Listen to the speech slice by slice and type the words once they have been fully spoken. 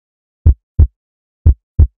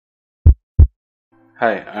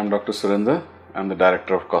Hi, I'm Dr. Surindher. I'm the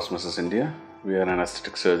Director of Cosmesis India. We are an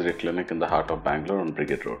aesthetic surgery clinic in the heart of Bangalore on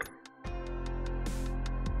Brigade Road.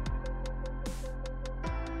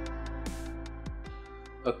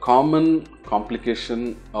 A common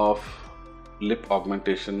complication of lip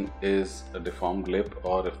augmentation is a deformed lip,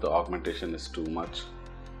 or if the augmentation is too much.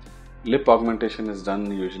 Lip augmentation is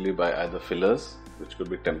done usually by either fillers, which could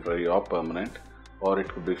be temporary or permanent, or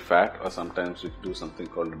it could be fat, or sometimes we do something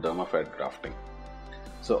called dermafat grafting.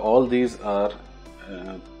 So all these are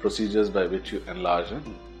procedures by which you enlarge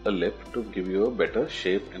a lip to give you a better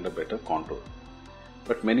shape and a better contour.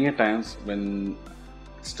 But many a times when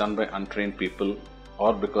it's done by untrained people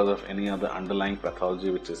or because of any other underlying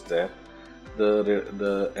pathology which is there,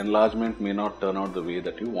 the enlargement may not turn out the way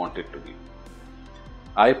that you want it to be.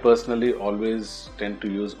 I personally always tend to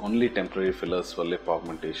use only temporary fillers for lip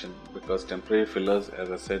augmentation, because temporary fillers,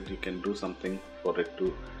 as I said, you can do something for it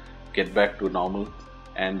to get back to normal,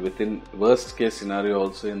 and within worst case scenario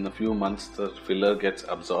also in a few months the filler gets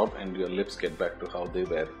absorbed and your lips get back to how they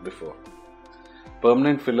were before.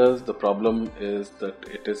 Permanent fillers, the problem is that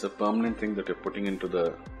it is a permanent thing that you're putting into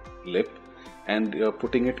the lip and you're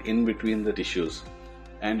putting it in between the tissues,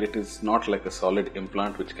 and it is not like a solid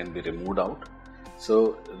implant which can be removed out.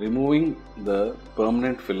 So removing the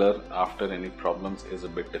permanent filler after any problems is a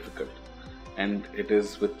bit difficult, and it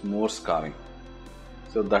is with more scarring.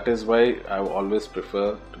 So that is why I always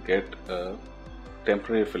prefer to get a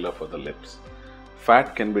temporary filler for the lips.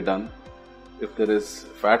 Fat can be done. If there is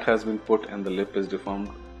fat has been put and the lip is deformed,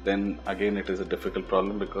 then again it is a difficult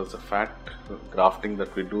problem, because the fat grafting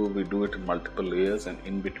that we do it in multiple layers and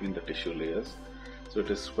in between the tissue layers. So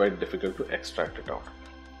it is quite difficult to extract it out.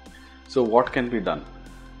 So what can be done?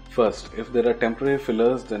 First, if there are temporary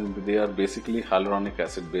fillers, then they are basically hyaluronic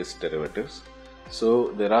acid based derivatives.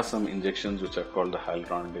 So there are some injections which are called the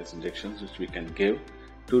hyaluronic based injections, which we can give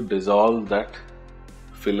to dissolve that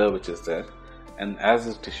filler which is there, and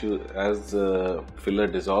as the filler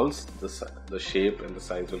dissolves, the shape and the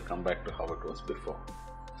size will come back to how it was before.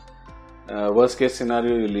 Worst case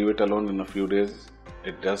scenario, you leave it alone in a few days,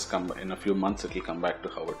 it does come in a few months, it will come back to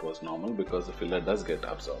how it was normal, because the filler does get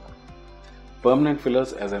absorbed. Permanent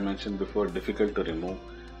fillers, as I mentioned before, difficult to remove.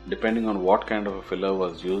 Depending on what kind of a filler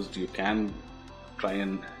was used, you can try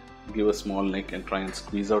and give a small nick and try and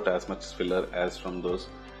squeeze out as much filler as from those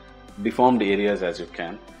deformed areas as you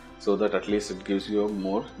can, so that at least it gives you a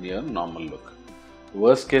more near normal look.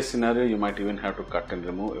 Worst case scenario, you might even have to cut and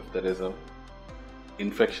remove if there is a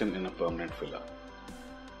infection in a permanent filler.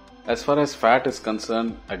 As far as fat is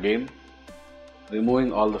concerned, again,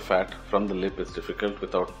 removing all the fat from the lip is difficult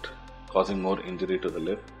without causing more injury to the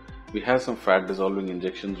lip. We have some fat dissolving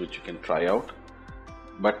injections which you can try out,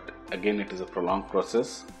 but again it is a prolonged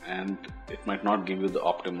process and it might not give you the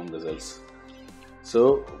optimum results.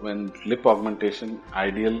 So when lip augmentation,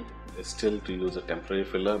 ideal is still to use a temporary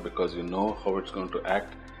filler, because you know how it's going to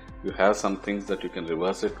act. You have some things that you can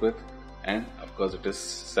reverse it with, and of course it is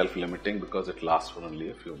self-limiting because it lasts for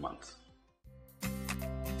only a few months.